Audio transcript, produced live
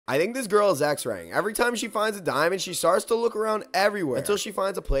I think this girl is X-raying. Every time she finds a diamond, she starts to look around everywhere until she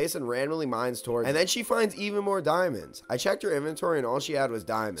finds a place and randomly mines towards it. And then she finds even more diamonds. I checked her inventory and all she had was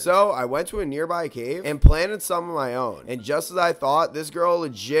diamonds. So I went to a nearby cave and planted some of my own. And just as I thought, this girl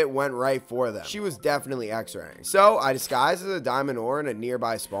legit went right for them. She was definitely X-raying. So I disguised as a diamond ore in a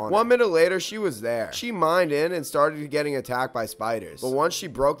nearby spawner. 1 minute later, she was there. She mined in and started getting attacked by spiders. But once she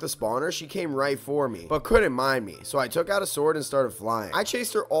broke the spawner, she came right for me, but couldn't mine me. So I took out a sword and started flying. I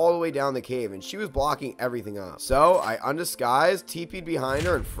chased her all the way down the cave and she was blocking everything up. So I undisguised, TP'd behind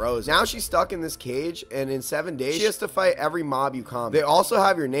her and froze. Now she's stuck in this cage, and in 7 days, she has to fight every mob you comment. They also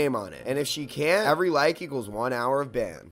have your name on it. And if she can't, every like equals 1 hour of ban.